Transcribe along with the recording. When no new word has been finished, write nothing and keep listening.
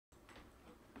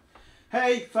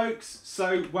Hey folks,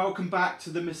 so welcome back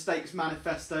to the Mistakes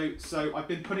Manifesto. So I've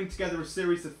been putting together a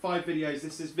series of 5 videos.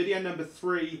 This is video number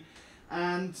 3,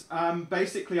 and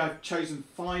basically I've chosen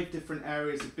 5 different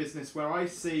areas of business where I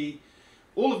see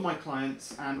all of my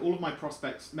clients and all of my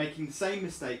prospects making the same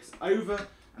mistakes over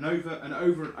and over and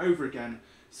over and over again.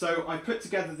 So I put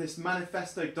together this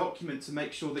manifesto document to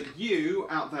make sure that you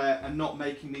out there are not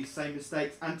making these same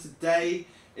mistakes. And today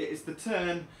it is the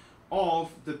turn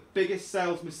of the biggest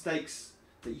sales mistakes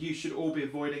that you should all be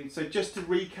avoiding. So just to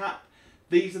recap,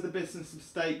 these are the business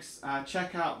mistakes.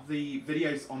 Check out the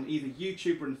videos on either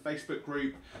YouTube or in the Facebook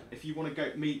group if you want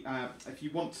to if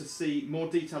you want to see more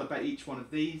detail about each one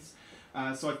of these.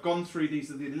 So I've gone through,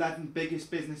 these are the 11 biggest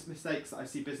business mistakes that I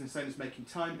see business owners making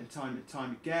time and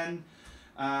time again.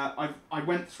 I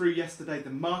went through yesterday the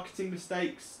marketing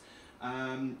mistakes.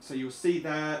 So you'll see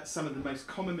there some of the most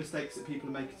common mistakes that people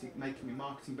are making in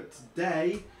marketing, but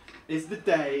today is the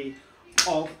day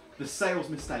of the sales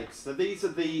mistakes. So these are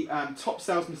the top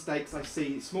sales mistakes I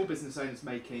see small business owners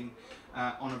making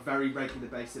on a very regular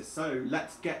basis. So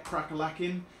let's get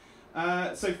crack-a-lacking.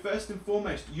 So first and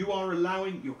foremost, you are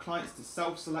allowing your clients to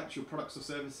self-select your products or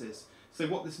services. So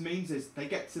what this means is you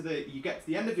get to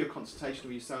the end of your consultation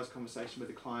or your sales conversation with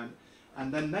a client,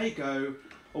 and then they go,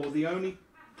 "Oh, the only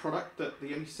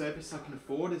service I can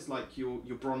afford is like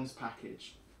your bronze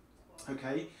package."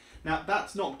 Okay, now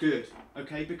that's not good,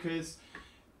 okay, because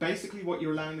basically what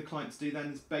you're allowing the client to do then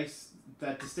is base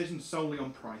their decision solely on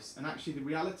price, and actually the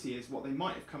reality is what they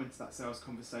might have come into that sales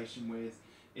conversation with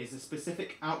is a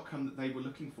specific outcome that they were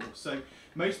looking for. So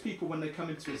most people, when they come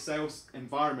into a sales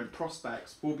environment,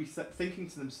 prospects will be thinking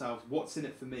to themselves, what's in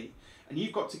it for me? And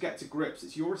you've got to get to grips.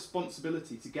 It's your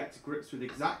responsibility to get to grips with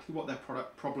exactly what their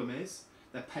product problem is,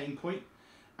 their pain point,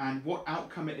 and what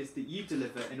outcome it is that you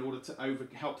deliver in order to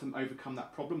help them overcome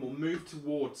that problem or move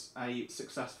towards a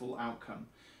successful outcome.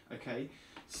 Okay,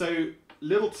 so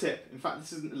little tip, in fact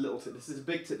this isn't a little tip, this is a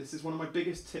big tip, this is one of my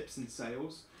biggest tips in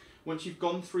sales. Once you've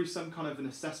gone through some kind of an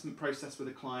assessment process with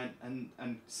a client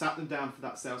and sat them down for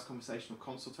that sales conversation or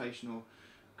consultation or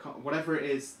whatever it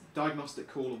is, diagnostic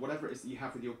call or whatever it is that you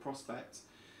have with your prospect,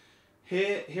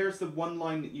 here's the one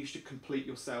line that you should complete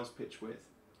your sales pitch with.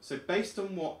 So based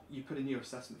on what you put in your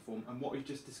assessment form and what we've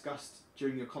just discussed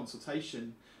during your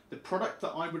consultation, the product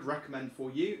that I would recommend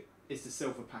for you is the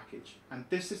silver package. And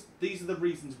these are the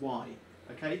reasons why,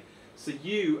 okay? So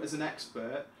you as an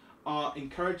expert are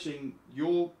encouraging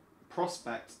your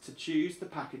prospect to choose the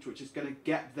package which is going to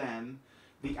get them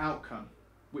the outcome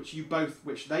which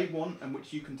they want and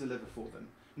which you can deliver for them,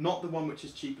 not the one which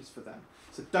is cheapest for them.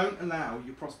 So don't allow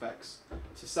your prospects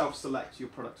to self-select your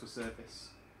product or service.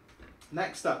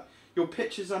 Next up, your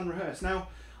pitch is unrehearsed. Now,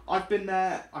 I've been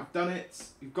there, I've done it,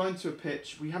 we've gone into a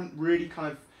pitch, we've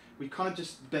kind of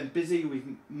just been busy,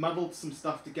 we've muddled some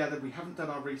stuff together, we haven't done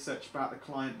our research about the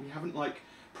client, we haven't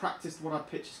practiced what our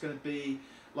pitch is going to be.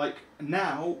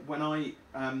 Now, when I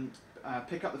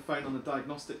pick up the phone on a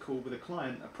diagnostic call with a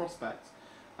client, a prospect,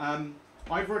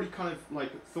 I've already kind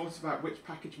of thought about which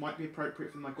package might be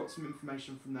appropriate for them. I've got some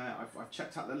information from there. I've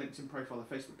checked out their LinkedIn profile,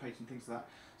 their Facebook page and things like that.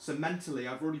 So mentally,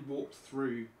 I've already walked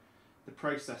through the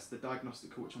process, the diagnostic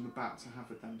call which I'm about to have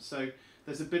with them. So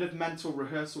there's a bit of mental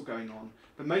rehearsal going on,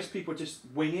 but most people just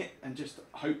wing it and just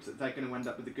hope that they're going to end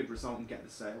up with a good result and get the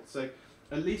sale. So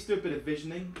at least do a bit of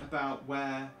visioning about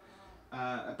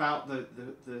about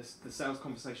the sales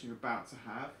conversation you're about to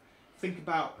have. Think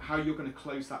about how you're going to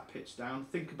close that pitch down.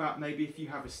 Think about maybe if you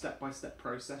have a step-by-step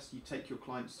process you take your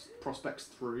clients' prospects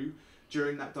through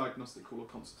during that diagnostic call or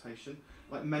consultation.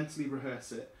 Mentally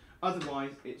rehearse it.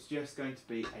 Otherwise, it's just going to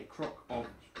be a crock of,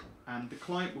 and the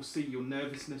client will see your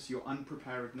nervousness, your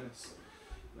unpreparedness.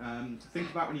 Think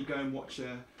about when you go and watch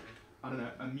a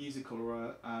musical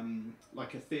or a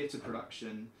theatre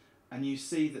production, and you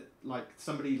see that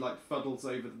somebody fuddles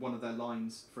over one of their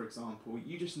lines, for example.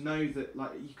 You just know that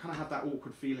you kind of have that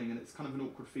awkward feeling, and it's kind of an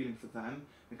awkward feeling for them.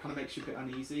 It kind of makes you a bit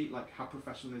uneasy. How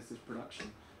professional is this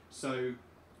production? So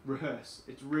rehearse.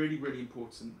 It's really, really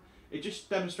important. It just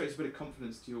demonstrates a bit of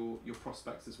confidence to your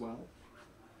prospects as well.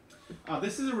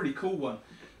 This is a really cool one,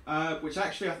 which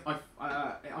actually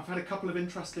I've had a couple of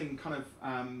interesting kind of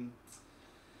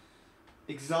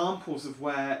examples of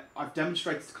where I've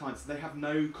demonstrated to clients that they have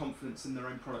no confidence in their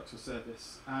own product or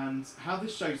service. And how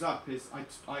this shows up is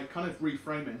I kind of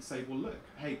reframe it and say, well, look,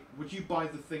 hey, would you buy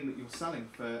the thing that you're selling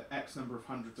for X number of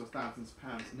hundreds or thousands of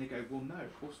pounds? And they go, well, no,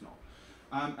 of course not.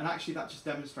 And actually that just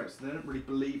demonstrates that they don't really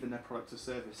believe in their product or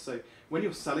service. So when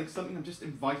you're selling something, I'm just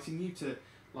inviting you to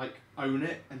own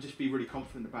it and just be really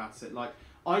confident about it.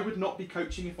 I would not be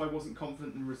coaching if I wasn't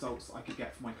confident in the results I could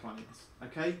get for my clients,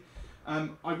 okay?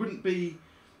 I wouldn't be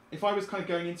if I was kind of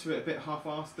going into it a bit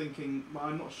half-assed, thinking, well,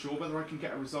 I'm not sure whether I can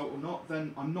get a result or not,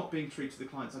 then I'm not being true to the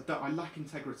clients. I lack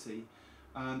integrity.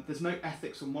 There's no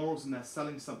ethics or morals in there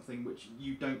selling something which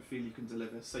you don't feel you can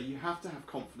deliver. So you have to have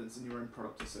confidence in your own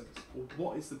product or service. Or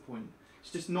what is the point?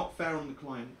 It's just not fair on the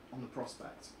client, on the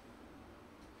prospect.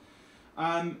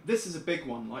 This is a big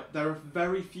one. Like, there are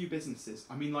very few businesses,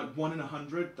 I mean, like 1 in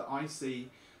 100 that I see.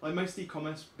 Like, most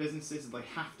e-commerce businesses, they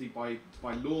have to,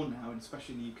 by law now, and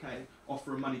especially in the UK,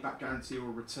 offer a money-back guarantee or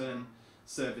a return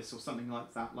service or something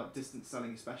like that, like distance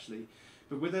selling especially.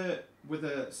 But with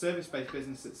a service-based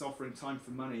business that's offering time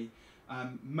for money,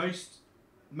 most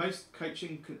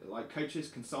coaching, like coaches,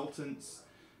 consultants,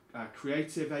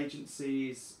 creative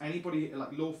agencies, anybody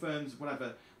like law firms,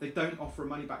 whatever, they don't offer a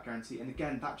money-back guarantee. And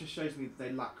again, that just shows me that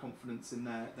they lack confidence in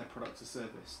their product or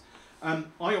service.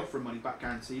 I offer a money-back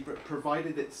guarantee, but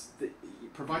provided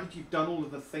you've done all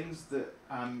of the things that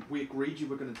we agreed you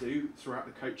were going to do throughout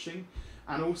the coaching,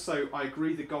 and also I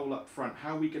agree the goal up front.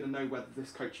 How are we going to know whether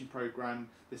this coaching program,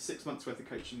 this 6 months worth of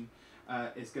coaching,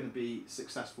 is going to be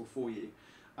successful for you?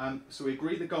 So we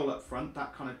agree the goal up front.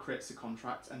 That kind of creates a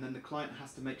contract, and then the client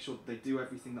has to make sure that they do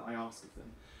everything that I ask of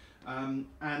them.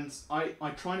 And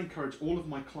I try and encourage all of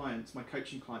my clients, my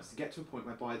coaching clients, to get to a point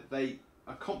whereby they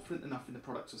are confident enough in the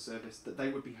product or service that they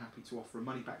would be happy to offer a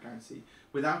money-back guarantee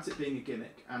without it being a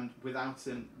gimmick and without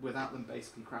them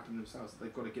basically crapping themselves that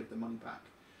they've got to give the money back.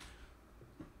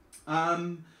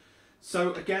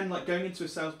 So again, like going into a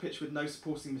sales pitch with no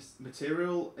supporting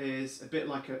material is a bit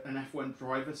like an F1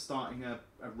 driver starting a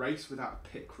race without a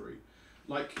pit crew.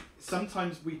 Like,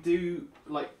 sometimes we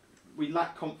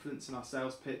lack confidence in our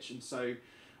sales pitch, and so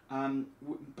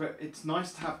but it's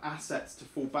nice to have assets to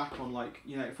fall back on, like,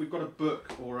 you know, if we've got a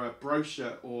book or a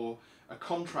brochure or a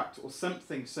contract or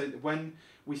something, so that when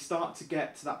we start to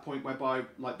get to that point whereby,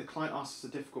 like, the client asks us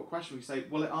a difficult question, we say,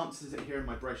 well, it answers it here in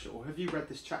my brochure, or have you read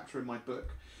this chapter in my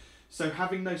book? So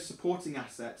having those supporting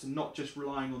assets and not just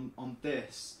relying on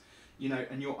this, you know,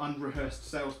 and your unrehearsed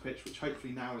sales pitch, which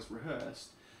hopefully now is rehearsed,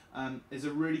 is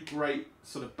a really great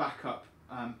sort of backup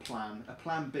plan, a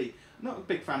plan B. I'm not a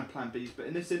big fan of plan Bs, but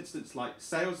in this instance, like,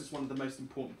 sales is one of the most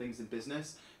important things in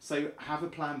business. So have a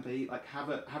plan B, like have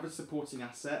a supporting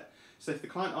asset. So if the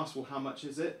client asks, well, how much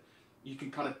is it? You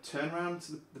can kind of turn around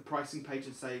to the pricing page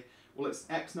and say, well, it's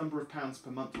X number of pounds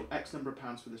per month or X number of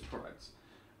pounds for this product.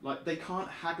 Like, they can't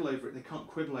haggle over it, they can't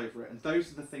quibble over it, and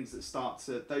those are the things that start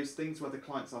to, those things where the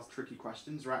clients ask tricky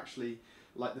questions are actually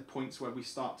like the points where we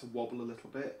start to wobble a little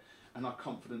bit and our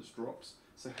confidence drops.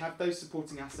 So have those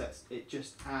supporting assets, it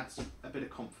just adds a bit of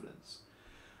confidence.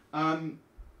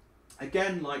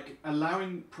 Again, like,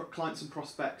 allowing clients and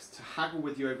prospects to haggle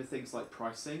with you over things like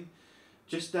pricing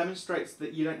just demonstrates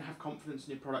that you don't have confidence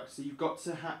in your product. So you've got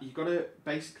to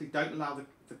basically don't allow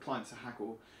the client to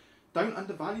haggle. Don't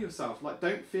undervalue yourself. Like,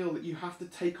 don't feel that you have to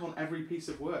take on every piece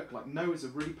of work. Like, no is a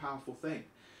really powerful thing.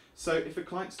 So if a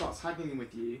client starts haggling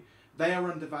with you, they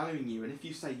are undervaluing you. And if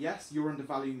you say yes, you're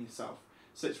undervaluing yourself.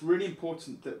 So it's really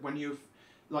important that when you've,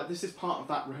 like, this is part of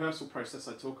that rehearsal process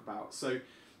I talk about. So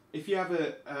if you have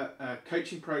a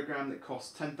coaching program that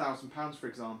costs £10,000, for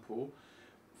example,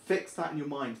 fix that in your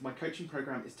mind. My coaching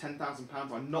program is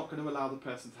 £10,000. I'm not going to allow the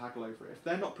person to haggle over it. If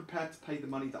they're not prepared to pay the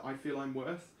money that I feel I'm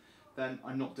worth, then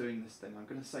I'm not doing this thing. I'm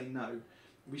going to say no.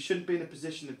 We shouldn't be in a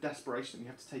position of desperation that we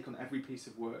have to take on every piece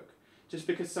of work. Just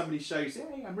because somebody shows,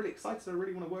 hey, I'm really excited, I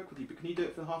really want to work with you, but can you do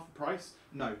it for half the price?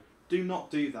 No, do not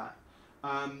do that.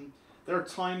 There are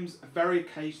times, very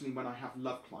occasionally, when I have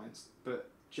love clients, but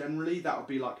generally that would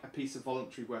be like a piece of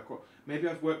voluntary work, or maybe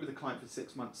I've worked with a client for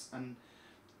 6 months and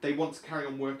they want to carry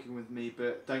on working with me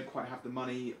but don't quite have the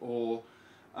money, or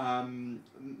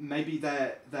maybe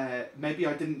maybe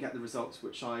I didn't get the results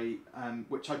which I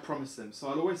promised them. So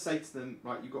I'll always say to them,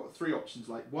 right, you've got 3 options.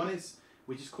 Like, one is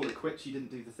we just call it quits. You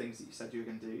didn't do the things that you said you were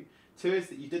going to do. 2 is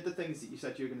that you did the things that you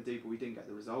said you were going to do, but we didn't get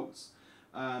the results.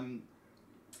 And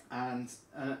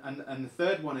the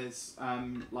third one is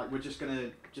like, we're just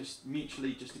going to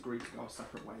mutually agree to go our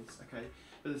separate ways. Okay.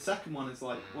 But the second one is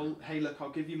like, well, hey, look, I'll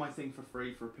give you my thing for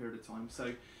free for a period of time.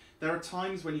 So there are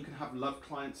times when you can have love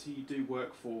clients who you do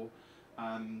work for,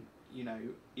 you know,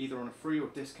 either on a free or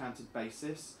discounted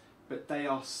basis, but they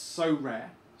are so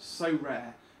rare, so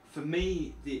rare. For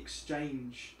me, the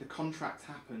exchange, the contract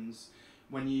happens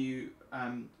when you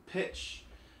pitch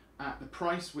at the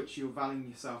price which you're valuing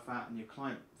yourself at and your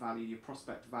client value, your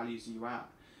prospect values you at,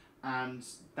 and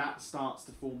that starts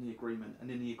to form the agreement. And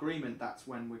in the agreement, that's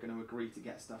when we're going to agree to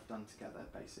get stuff done together,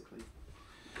 basically.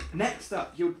 Next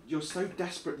up, you're so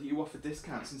desperate that you offer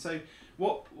discounts. And so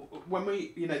when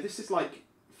we, you know, this is like,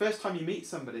 first time you meet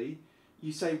somebody,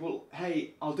 you say, well,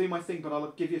 hey, I'll do my thing, but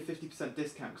I'll give you a 50%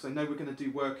 discount because I know we're going to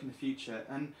do work in the future.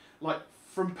 And like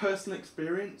from personal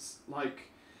experience, like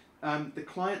the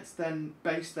clients then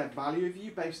base their value of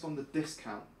you based on the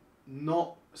discount.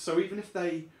 Not so even if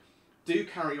they do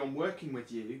carry on working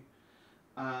with you,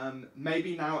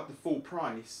 maybe now at the full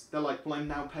price, they're like, well, I'm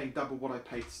now paying double what I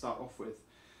paid to start off with.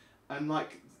 And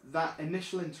like that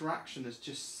initial interaction has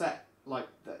just set like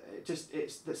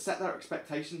it's set their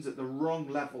expectations at the wrong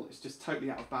level. It's just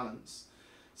totally out of balance.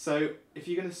 So if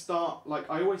you're going to start, like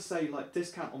I always say, like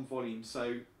discount on volume.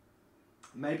 So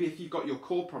maybe if you've got your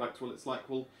core product, well, it's like,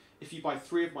 well, if you buy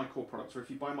 3 of my core products, or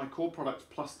if you buy my core product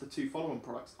plus the 2 follow-on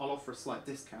products, I'll offer a slight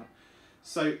discount.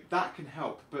 So that can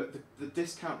help, but the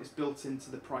discount is built into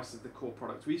the price of the core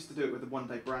product. We used to do it with a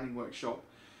one-day branding workshop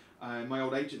in my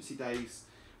old agency days,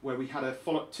 where we had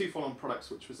 2 follow-on products,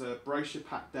 which was a brochure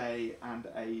pack day and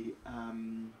a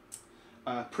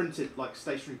printed like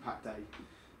stationery pack day.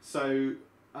 So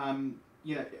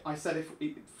you know, I said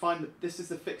find that this is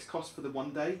the fixed cost for the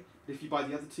one day. But if you buy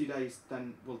the other 2 days,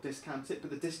 then we'll discount it. But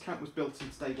the discount was built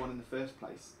into day 1 in the first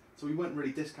place, so we weren't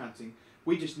really discounting.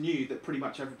 We just knew that pretty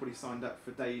much everybody signed up for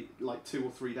day like 2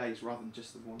 or 3 days rather than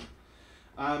just the one.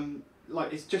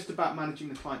 Like it's just about managing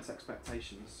the client's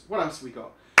expectations. What else have we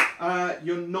got?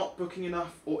 You're not booking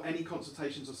enough or any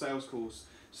consultations or sales calls.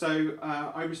 So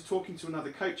I was talking to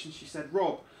another coach and she said,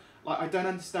 Rob, like I don't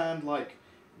understand, like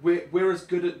we're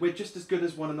just as good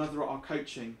as one another at our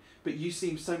coaching, but you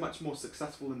seem so much more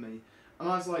successful than me. And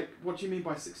I was like, what do you mean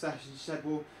by success? And she said,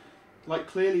 well, like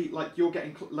clearly, like you're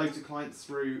getting loads of clients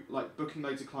through, like booking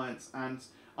loads of clients, and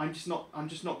I'm just not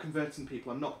converting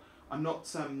people. I'm not you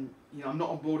know, I'm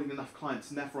not onboarding enough clients,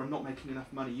 and therefore I'm not making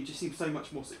enough money. You just seem so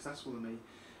much more successful than me.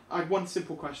 I had one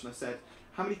simple question. I said,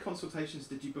 how many consultations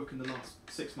did you book in the last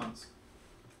 6 months?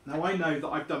 Now I know that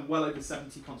I've done well over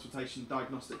 70 consultation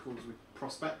diagnostic calls with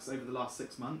prospects over the last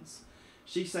 6 months.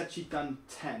 She said she'd done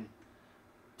 10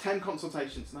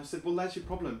 consultations, and I said, well, there's your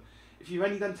problem. If you've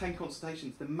only done 10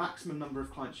 consultations, the maximum number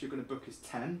of clients you're going to book is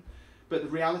 10. But the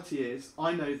reality is,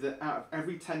 I know that out of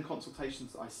every 10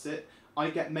 consultations that I sit,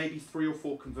 I get maybe 3 or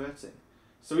 4 converting.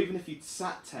 So even if you'd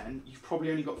sat 10, you've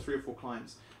probably only got 3 or 4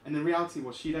 clients. And the reality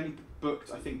was, she'd only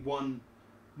booked, I think, one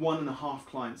and a half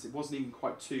clients. It wasn't even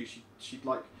quite 2. She'd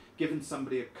like given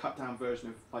somebody a cut down version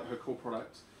of like her core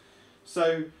product.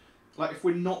 So like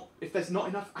if there's not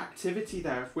enough activity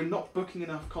there, if we're not booking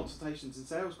enough consultations and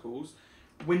sales calls,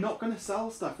 we're not going to sell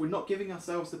stuff. We're not giving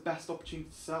ourselves the best opportunity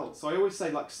to sell. So I always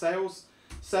say, like sales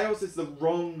is the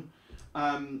wrong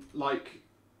like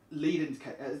lead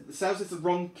indicator. Sales is the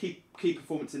wrong key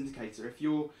performance indicator. If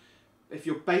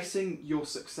you're basing your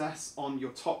success on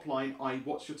your top line, i.e.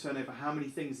 what's your turnover, how many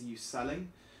things are you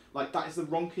selling, like that is the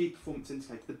wrong key performance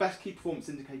indicator. The best key performance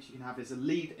indicator you can have is a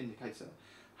lead indicator.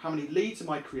 How many leads am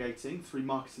I creating through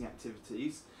marketing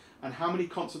activities, and how many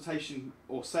consultation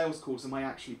or sales calls am I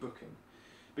actually booking?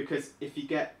 Because if you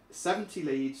get 70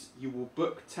 leads, you will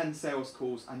book 10 sales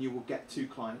calls and you will get 2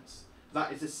 clients.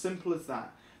 That is as simple as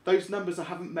that. Those numbers I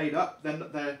haven't made up,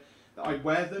 I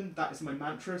wear them. That is my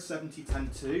mantra, 70,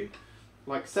 10, 2.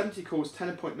 Like 70 calls, 10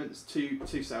 appointments, 2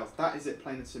 sales. That is it,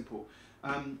 plain and simple.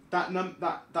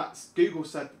 That's Google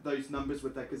said those numbers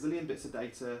with their gazillion bits of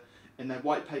data in their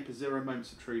white paper, 0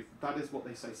 moments of truth. That is what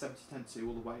they say, 70, 10, 2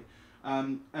 all the way.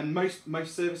 And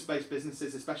most service-based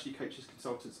businesses, especially coaches,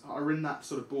 consultants, are in that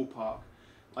sort of ballpark,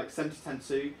 like 70, 10,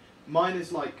 2. Mine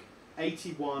is like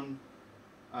 81,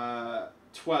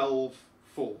 12,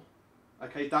 4.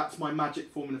 Okay, that's my magic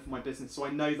formula for my business. So I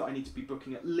know that I need to be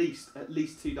booking at least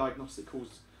 2 diagnostic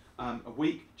calls a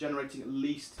week, generating at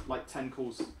least like 10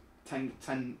 calls,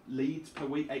 10 leads per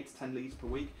week, 8 to 10 leads per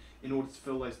week, in order to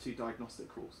fill those 2 diagnostic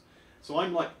calls. So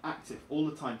I'm like active all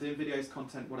the time, doing videos,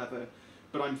 content, whatever.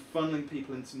 But I'm funneling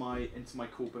people into my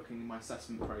call booking and my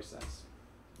assessment process.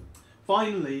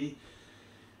 Finally,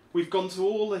 we've gone to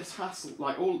all this hassle,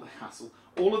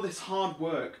 all of this hard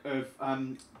work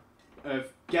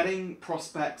of getting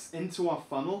prospects into our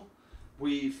funnel.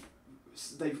 They've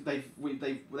put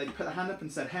their hand up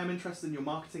and said, hey, I'm interested in your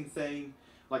marketing thing.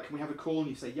 Like, can we have a call? And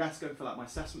you say, yes, go and fill out my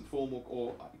assessment form,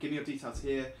 or give me your details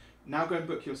here. Now go and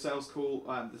book your sales call,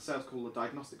 the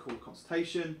diagnostic call,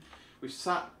 consultation. We've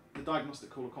sat the diagnostic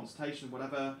call or consultation,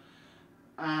 whatever,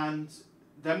 and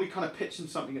then we kind of pitch them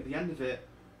something at the end of it,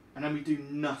 and then we do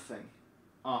nothing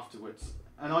afterwards.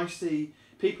 And I see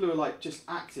people who are like just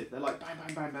active. They're like bang,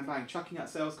 bang, bang, bang, bang, chucking out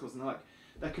sales calls, and they're like,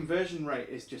 their conversion rate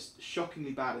is just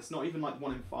shockingly bad. It's not even like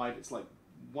 1 in 5. It's like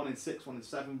 1 in 6, 1 in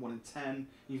 7, 1 in 10,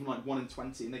 even like 1 in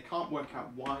 20, and they can't work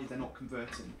out why they're not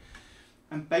converting.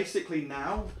 And basically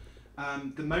now,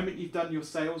 the moment you've done your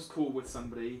sales call with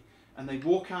somebody, and they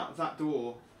walk out of that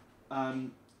door,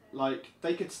 like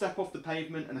they could step off the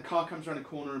pavement and a car comes around a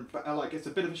corner and like it's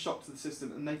a bit of a shock to the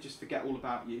system and they just forget all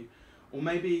about you. Or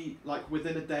maybe like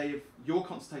within a day of your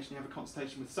consultation, you have a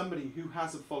consultation with somebody who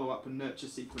has a follow-up and nurture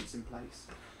sequence in place.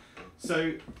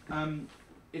 So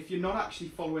if you're not actually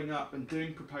following up and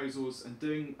doing proposals and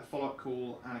doing a follow-up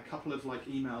call and a couple of like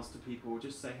emails to people,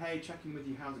 just say, hey, checking with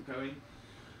you, how's it going?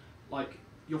 Like,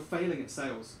 you're failing at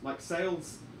sales. Like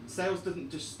sales doesn't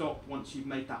just stop once you've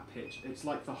made that pitch. It's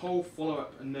like the whole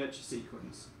follow-up and nurture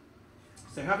sequence.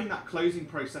 So having that closing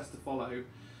process to follow,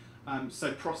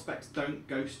 so prospects don't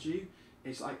ghost you,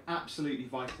 is like absolutely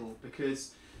vital,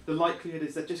 because the likelihood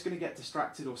is they're just going to get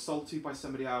distracted or sold to by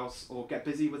somebody else or get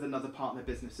busy with another part of their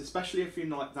business, especially if you're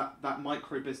in like that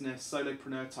micro business,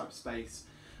 solopreneur type space,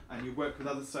 and you work with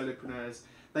other solopreneurs.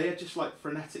 They are just like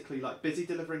frenetically like busy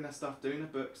delivering their stuff, doing their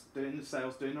books, doing the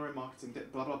sales, doing their own marketing,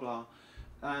 blah, blah, blah.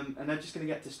 And they're just going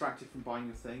to get distracted from buying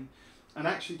your thing. And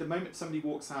actually the moment somebody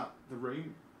walks out the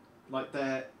room, like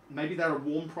maybe they're a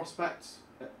warm prospect,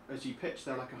 as you pitch,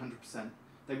 they're like 100%.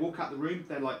 They walk out the room,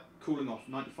 they're like cooling off,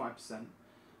 95%.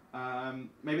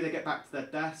 Maybe they get back to their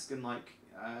desk and like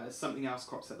something else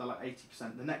crops up, they're like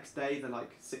 80%. The next day they're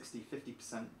like 60,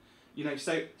 50%. You know,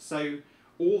 so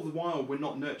all the while we're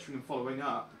not nurturing and following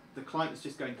up, the client is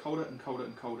just going colder and colder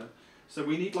and colder. So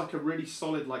we need like a really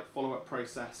solid like follow-up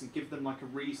process and give them like a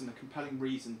reason, a compelling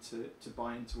reason to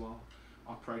buy into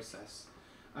our process.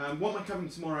 What am I covering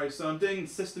tomorrow? So I'm doing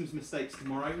systems mistakes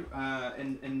tomorrow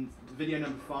in video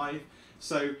number 5.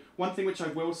 So one thing which I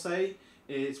will say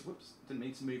is, whoops, didn't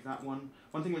mean to move that one.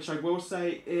 One thing which I will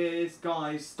say is,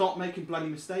 guys, stop making bloody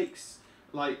mistakes.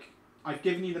 Like, I've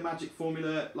given you the magic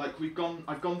formula. Like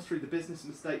I've gone through the business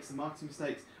mistakes, the marketing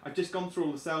mistakes. I've just gone through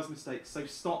all the sales mistakes. So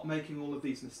stop making all of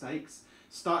these mistakes.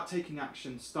 Start taking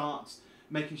action. Start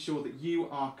making sure that you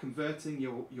are converting.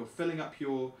 You're filling up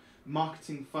your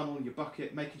marketing funnel, your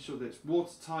bucket, making sure that it's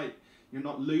watertight. You're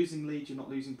not losing leads. You're not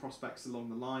losing prospects along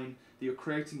the line. That you're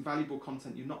creating valuable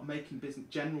content. You're not making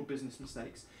general business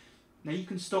mistakes. Now you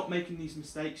can stop making these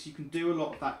mistakes. You can do a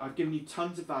lot of that. I've given you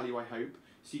tons of value, I hope.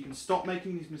 So you can stop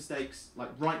making these mistakes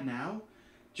like right now,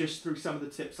 just through some of the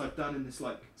tips I've done in this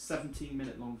like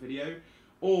 17-minute long video.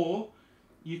 Or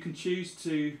you can choose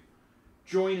to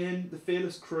join in the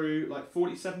Fearless crew, like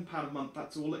 £47 a month,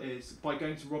 that's all it is, by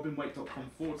going to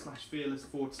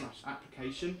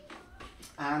robinwaite.com/fearless/application.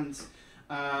 And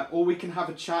or we can have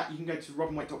a chat. You can go to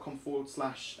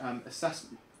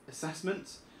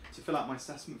robinwaite.com/assessment to fill out my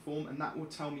assessment form, and that will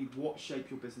tell me what shape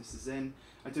your business is in.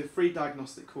 I do a free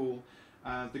diagnostic call.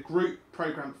 The group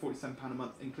program at £47 a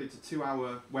month includes a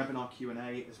 2-hour webinar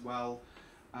Q&A as well.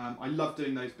 I love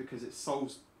doing those because it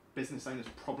solves business owners'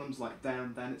 problems like there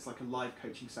and then. It's like a live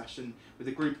coaching session with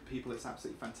a group of people. It's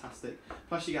absolutely fantastic.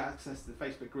 Plus you get access to the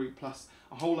Facebook group, plus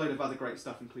a whole load of other great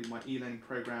stuff, including my e-learning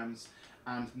programs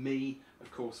and me,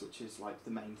 of course, which is like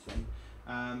the main thing.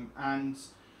 And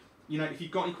you know, if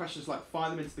you've got any questions, like fire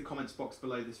them into the comments box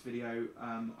below this video.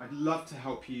 I'd love to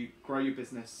help you grow your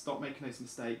business, stop making those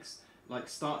mistakes, like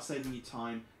start saving you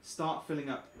time, start filling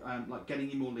up, like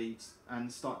getting you more leads, and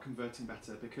start converting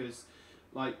better. Because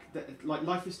like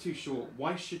life is too short.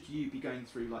 Why should you be going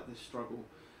through like this struggle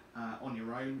on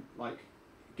your own? Like,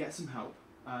 get some help.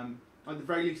 At the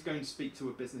very least, go and speak to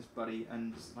a business buddy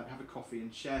and like have a coffee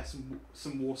and share some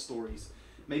war stories.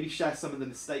 Maybe share some of the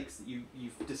mistakes that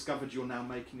you've discovered you're now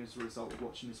making as a result of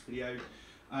watching this video.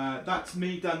 That's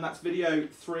me done. That's video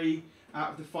 3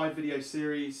 out of the 5 video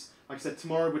series. Like I said,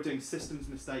 tomorrow we're doing systems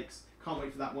mistakes. Can't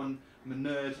wait for that one. I'm a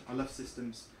nerd. I love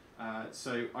systems.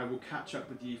 So I will catch up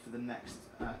with you for the next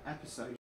episode.